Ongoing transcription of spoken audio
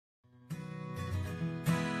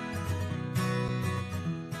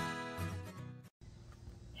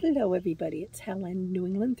Hello everybody, it's Helen, New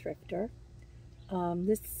England Thrifter.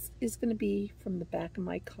 This is going to be from the back of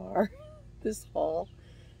my car, this haul,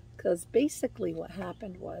 because basically what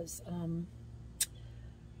happened was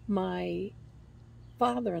my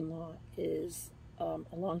father-in-law is a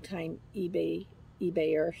long-time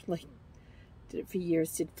eBayer, like did it for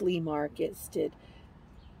years, did flea markets, did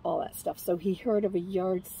all that stuff. So he heard of a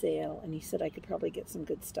yard sale and he said I could probably get some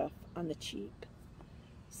good stuff on the cheap.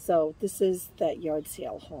 So this is that yard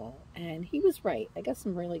sale haul, and he was right. I got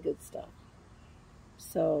some really good stuff.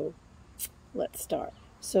 So let's start.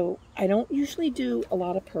 So I don't usually do a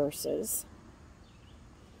lot of purses,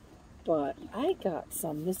 but I got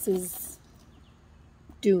some. This is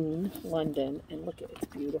Dune, London, and look at it,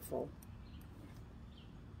 it's beautiful.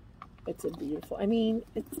 It's a beautiful, I mean,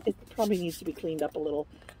 it probably needs to be cleaned up a little,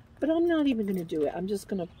 but I'm not even going to do it. I'm just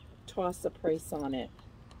going to toss the price on it.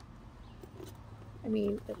 I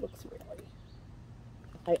mean, it looks really,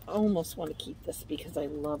 I almost want to keep this because I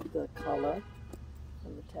love the color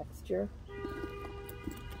and the texture.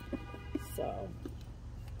 So,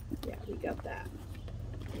 yeah, we got that.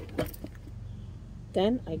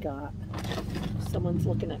 Then I got, someone's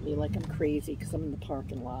looking at me like I'm crazy because I'm in the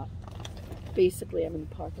parking lot. Basically, I'm in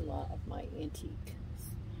the parking lot of my antique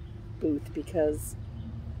booth because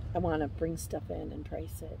I want to bring stuff in and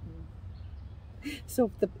price it. So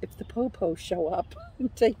if the po-po show up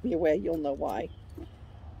and take me away, you'll know why.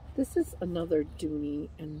 This is another Dooney,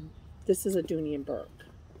 and this is a Dooney and Burke.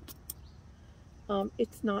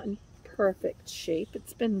 It's not in perfect shape.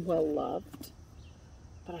 It's been well loved,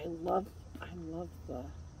 but I love the,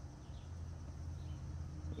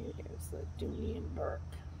 here's the Dooney and Burke.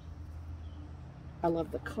 I love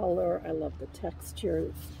the color. I love the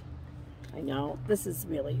textures. I know this is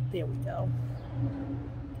really, there we go.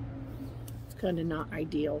 Kind of not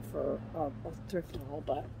ideal for a thrift haul,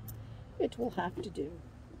 but it will have to do.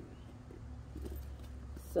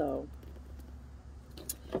 So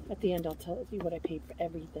at the end I'll tell you what I paid for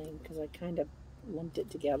everything because I kind of lumped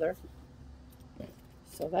it together.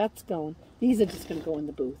 So that's going. These are just going to go in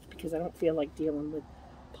the booth because I don't feel like dealing with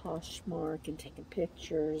Poshmark and taking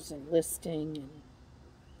pictures and listing,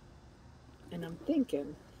 and I'm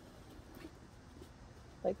thinking,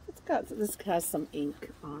 like, this has some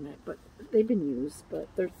ink on it, but they've been used, but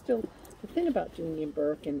they're still, the thing about Dooney and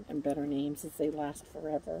Burke and better names is they last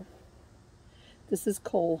forever. This is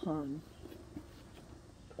Cole Haan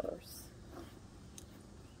purse.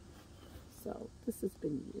 So this has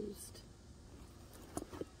been used.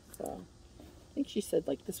 So I think she said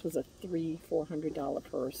like this was a $400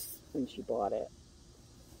 purse when she bought it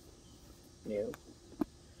new.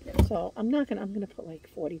 So I'm gonna put like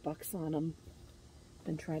 40 bucks on them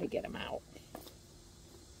and try to get them out.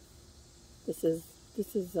 This is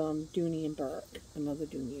Dooney and Burke, another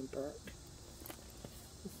Dooney and Burke.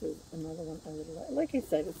 This is another one I really like. Like I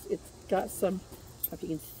said, it's got some, I don't know if you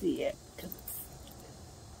can see it, because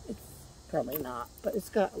it's probably not, but it's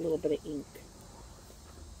got a little bit of ink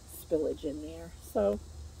spillage in there. So,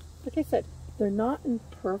 like I said, they're not in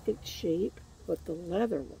perfect shape, but the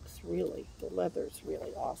leather's really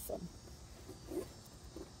awesome.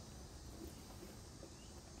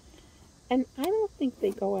 And I don't think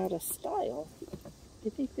they go out of style. I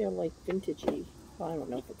think they're like vintagey. Well, I don't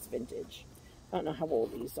know if it's vintage. I don't know how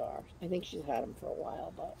old these are. I think she's had them for a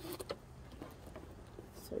while, but...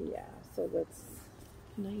 So yeah, so that's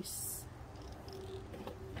nice.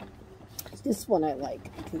 This one I like,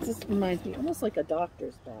 because this reminds me almost like a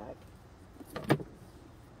doctor's bag.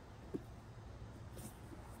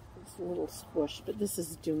 It's a little squish, but this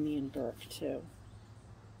is Dooney and Burke too.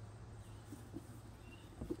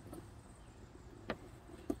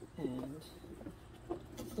 And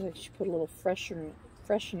I should put a little freshener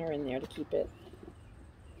in there to keep it.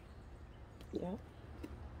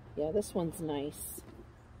 Yeah, this one's nice.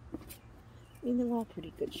 I mean, they're all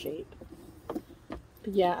pretty good shape.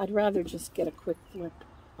 But yeah, I'd rather just get a quick flip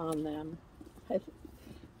on them. I'd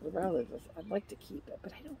like to keep it,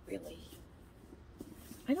 but I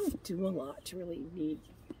don't do a lot to really need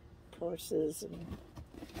purses, and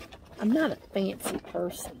I'm not a fancy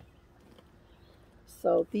person.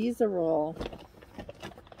 So these are all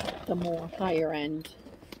the more higher end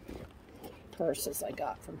purses I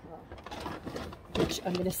got from her, which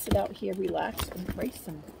I'm going to sit out here, relax, and price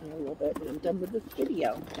them in a little bit when I'm done with this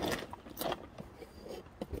video.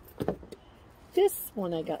 This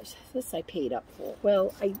one I got, this I paid up for.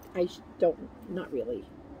 Well, I don't, not really,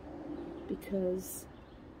 because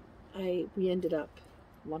we ended up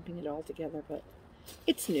lumping it all together, but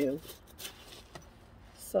it's new.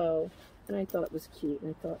 So, and I thought it was cute,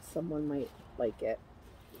 and I thought someone might like it.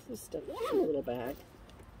 It's just a little bag.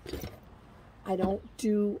 I don't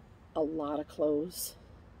do a lot of clothes.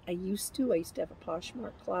 I used to have a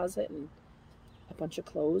Poshmark closet and a bunch of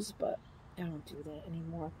clothes, but I don't do that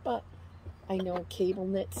anymore. But I know cable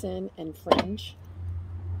knits in and fringe.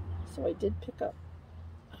 So I did pick up,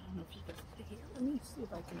 I don't know if you can see here. Let me see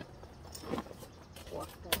if I can walk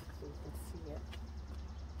back so you can see it.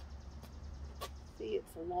 See,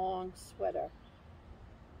 it's a long sweater.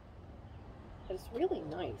 But it's really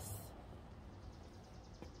nice.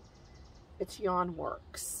 It's Yarn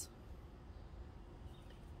Works.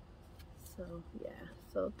 So yeah,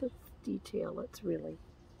 so the detail, it's really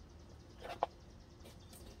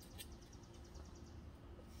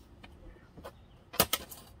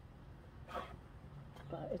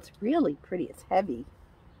but it's really pretty. It's heavy.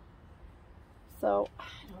 So I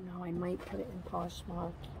don't know, I might put it in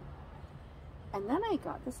Poshmark. And then I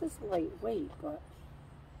got, this is lightweight, but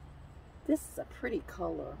this is a pretty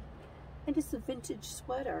color. And it's a vintage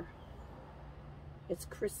sweater. It's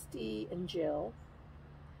Christy and Jill.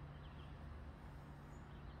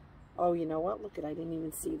 Oh, you know what? Look at, I didn't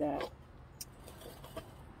even see that.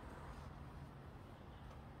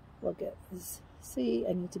 Look at this. See,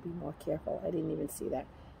 I need to be more careful. I didn't even see that.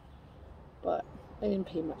 But I didn't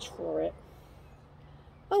pay much for it.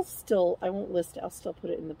 I won't list it. I'll still put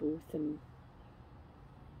it in the booth. And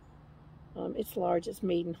it's large. It's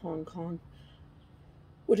made in Hong Kong.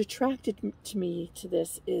 What attracted to me to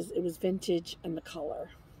this is it was vintage and the color.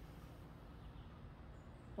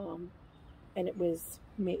 And it's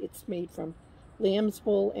made from lamb's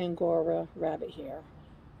wool, Angora, rabbit hair.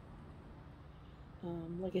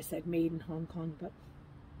 Like I said, made in Hong Kong, but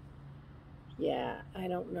yeah, I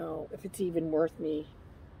don't know if it's even worth me.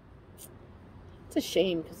 It's a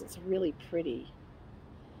shame because it's really pretty.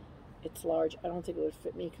 It's large. I don't think it would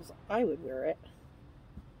fit me because I would wear it.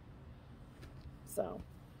 So,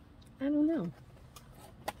 I don't know.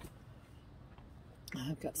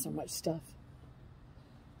 I've got so much stuff.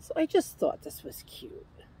 So I just thought this was cute.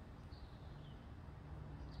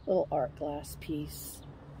 Little art glass piece.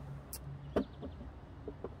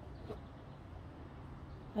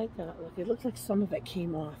 Look, it looks like some of it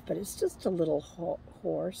came off, but it's just a little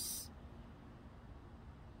horse.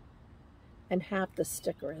 And half the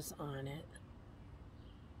sticker is on it.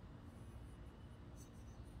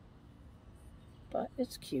 But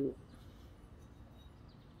it's cute.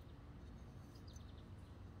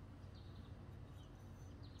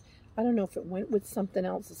 I don't know if it went with something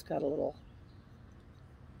else. It's got a little...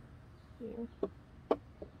 Yeah.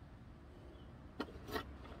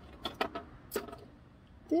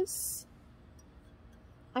 This,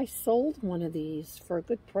 I sold one of these for a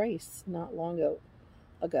good price not long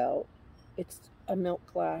ago. It's a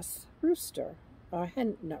milk glass rooster, or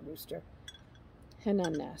not rooster, henna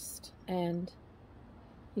nest, and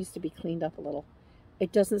needs to be cleaned up a little.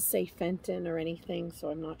 It doesn't say Fenton or anything, so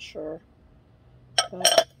I'm not sure.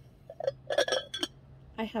 But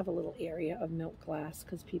I have a little area of milk glass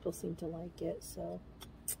because people seem to like it, so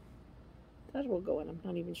that will go in. I'm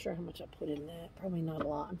not even sure how much I put in that. Probably not a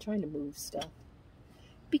lot. I'm trying to move stuff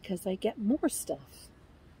because I get more stuff.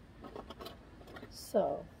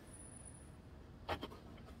 So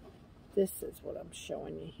this is what I'm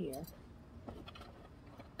showing you here.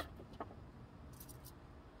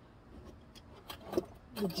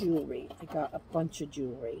 The jewelry. I got a bunch of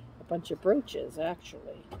jewelry. A bunch of brooches,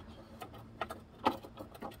 actually.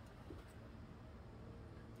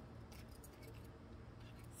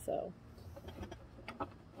 So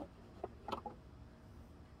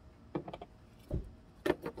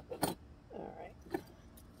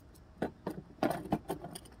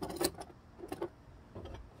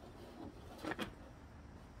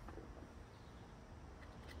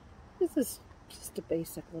this is just a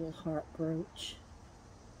basic little heart brooch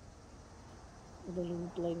with a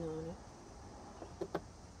little bling on it.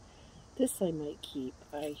 This I might keep.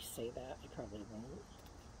 I say that. I probably won't.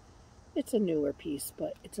 It's a newer piece,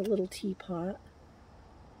 but it's a little teapot.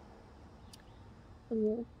 A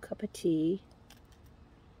little cup of tea.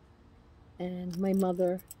 And my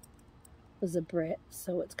mother was a Brit,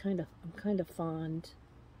 so I'm kind of fond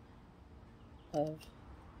of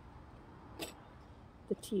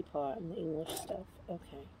the teapot and the English stuff.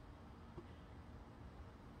 Okay.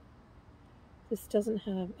 This doesn't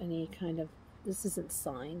have any kind of, this isn't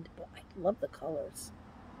signed, but I love the colors.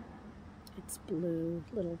 It's blue,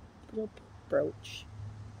 little brooch.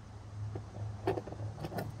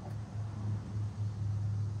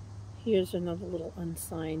 Here's another little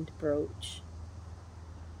unsigned brooch.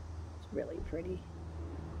 It's really pretty.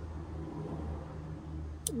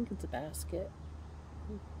 I think it's a basket.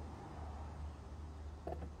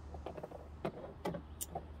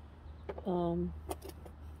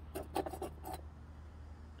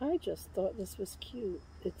 I just thought this was cute.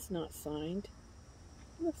 It's not signed.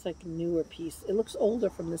 It looks like a newer piece. It looks older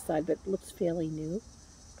from the side, but it looks fairly new.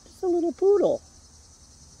 Just a little poodle.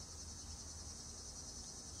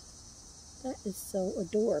 That is so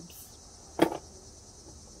adorbs.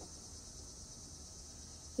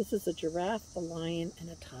 This is a giraffe, a lion, and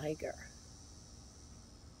a tiger.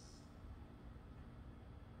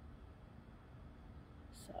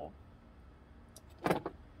 So,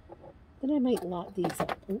 then I might lot these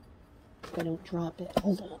up. Ooh, if I don't drop it.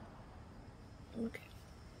 Hold on. Okay.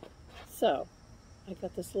 So, I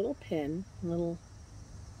got this little pin, little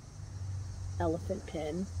elephant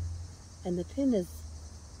pin, and the pin is,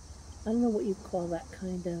 I don't know what you call that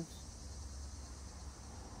kind of,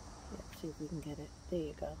 let's see if we can get it, there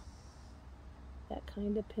you go, that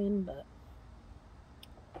kind of pin, but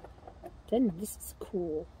then this is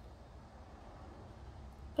cool.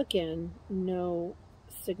 Again, no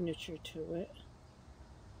signature to it.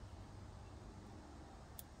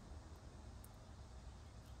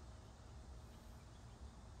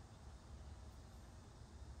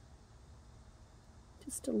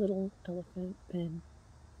 Just a little elephant pin.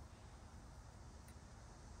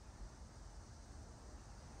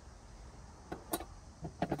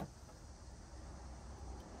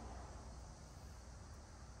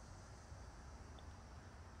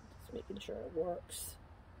 Just making sure it works.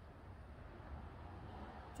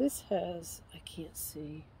 This has, I can't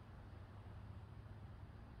see.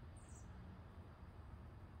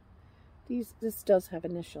 This does have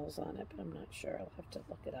initials on it, but I'm not sure. I'll have to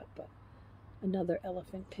look it up. But another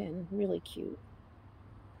elephant pin, really cute.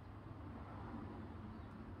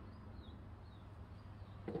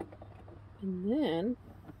 And then,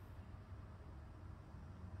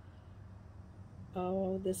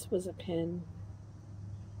 oh, this was a pin,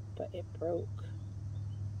 but it broke.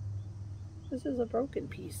 This is a broken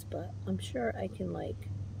piece, but I'm sure I can, like,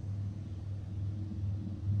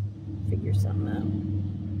 figure something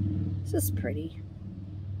out. This is pretty.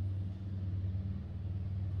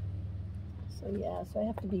 So yeah, so I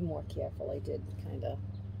have to be more careful. I did kind of.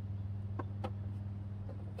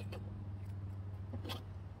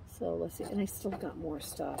 So let's see, and I still got more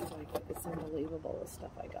stuff. Like, it's unbelievable the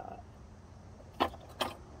stuff I got.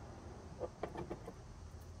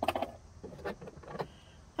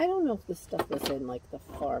 I don't know if this stuff was in like the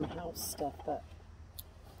farmhouse stuff, but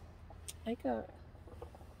I got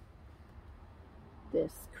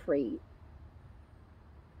this crate.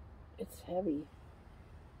 It's heavy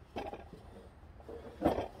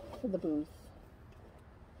for the booth.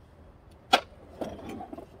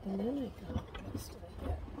 And then I got, what else did I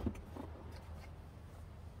get?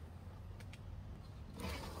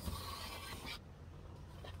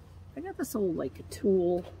 I got this old like a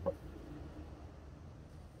tool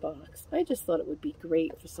box. I just thought it would be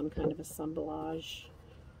great for some kind of assemblage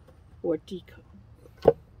or decor.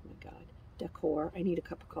 Oh my god, decor. I need a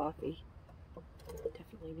cup of coffee.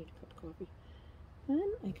 Definitely need a cup of coffee.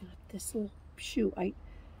 Then I got this little shoe. I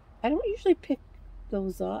don't usually pick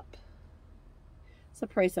those up. It's a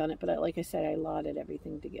price on it, but like I said, I lotted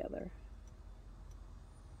everything together.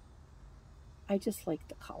 I just like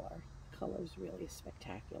the color. The color is really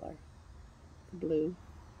spectacular. The blue.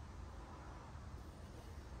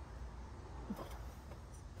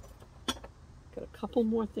 Got a couple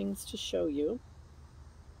more things to show you.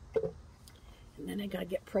 And then I gotta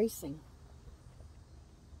get pricing.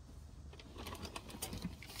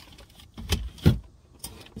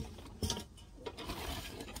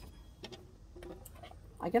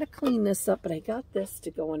 I gotta clean this up, but I got this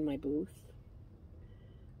to go in my booth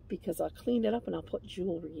because I'll clean it up and I'll put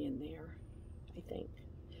jewelry in there, I think.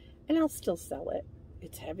 And I'll still sell it.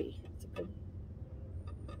 It's heavy. It's a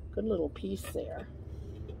good little piece there.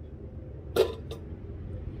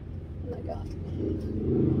 And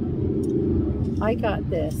I got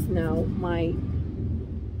this. Now, my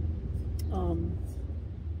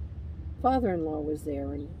father-in-law was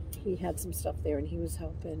there, and he had some stuff there, and he was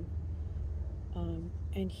helping.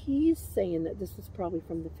 And he's saying that this is probably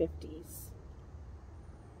from the 50s.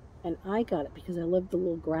 And I got it because I love the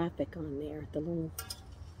little graphic on there. The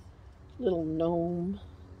little gnome,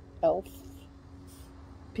 elf,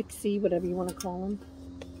 pixie, whatever you want to call him.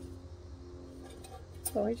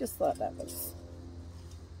 So I just thought that was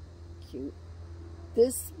cute.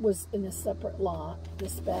 This was in a separate lot,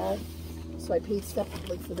 this bag. So I paid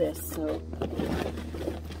separately for this. So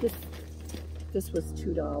this was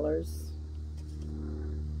 $2.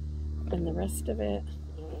 And the rest of it,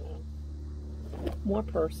 I don't know. More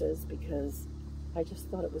purses because I just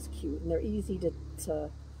thought it was cute. And they're easy to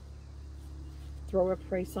throw a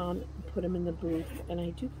price on and put them in the booth. And I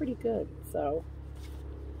do pretty good. So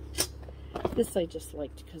This I just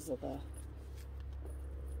liked because of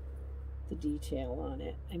the detail on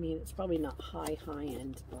it. I mean, it's probably not high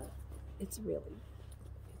end, but it's really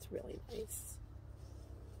nice.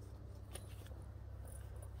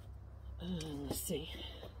 Let's see.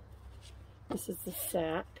 This is the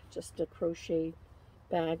sack, just a crochet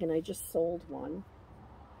bag, and I just sold one.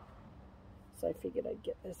 So I figured I'd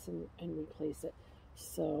get this and replace it.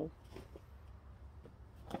 So,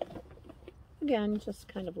 again, just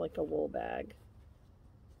kind of like a wool bag.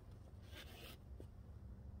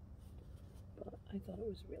 But I thought it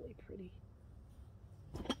was really pretty.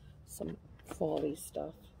 Some fall-y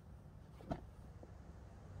stuff.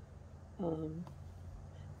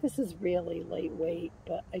 This is really lightweight,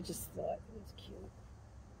 but I just thought it was cute.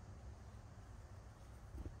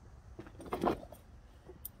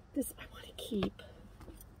 This I want to keep.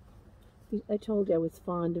 I told you I was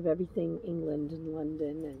fond of everything England and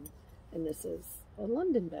London, and this is a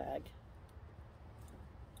London bag.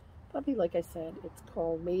 Probably, like I said, it's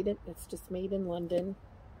called it's just made in London.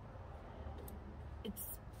 It's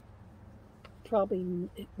probably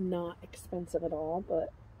not expensive at all,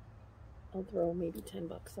 but I'll throw maybe 10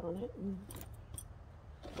 bucks on it.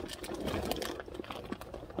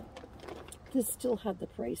 This still had the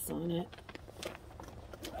price on it.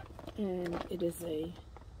 And it is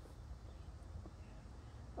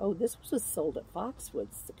oh, this was sold at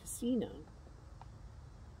Foxwoods, the casino.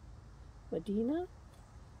 Medina?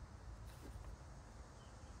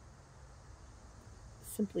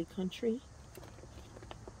 Simply Country.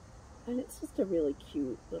 And it's just a really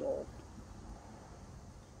cute little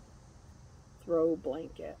throw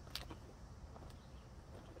blanket.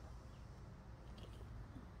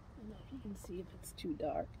 I don't know if you can see if it's too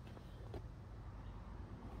dark.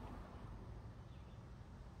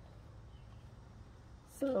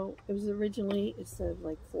 So it was originally, it said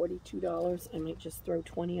like $42. I might just throw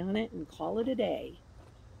 20 on it and call it a day.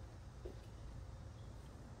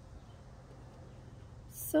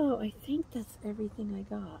 So I think that's everything I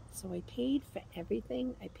got. So I paid for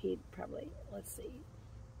everything. I paid probably, let's see,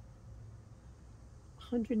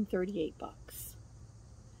 138 bucks.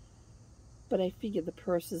 But I figured the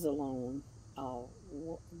purses alone, I'll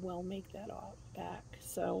well make that all back.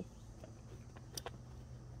 So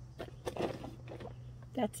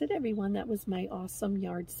that's it, everyone. That was my awesome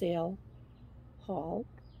yard sale haul.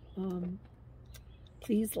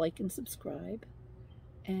 Please like and subscribe.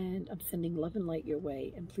 And I'm sending love and light your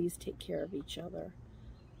way. And please take care of each other.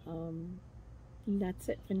 And that's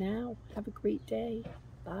it for now. Have a great day.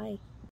 Bye.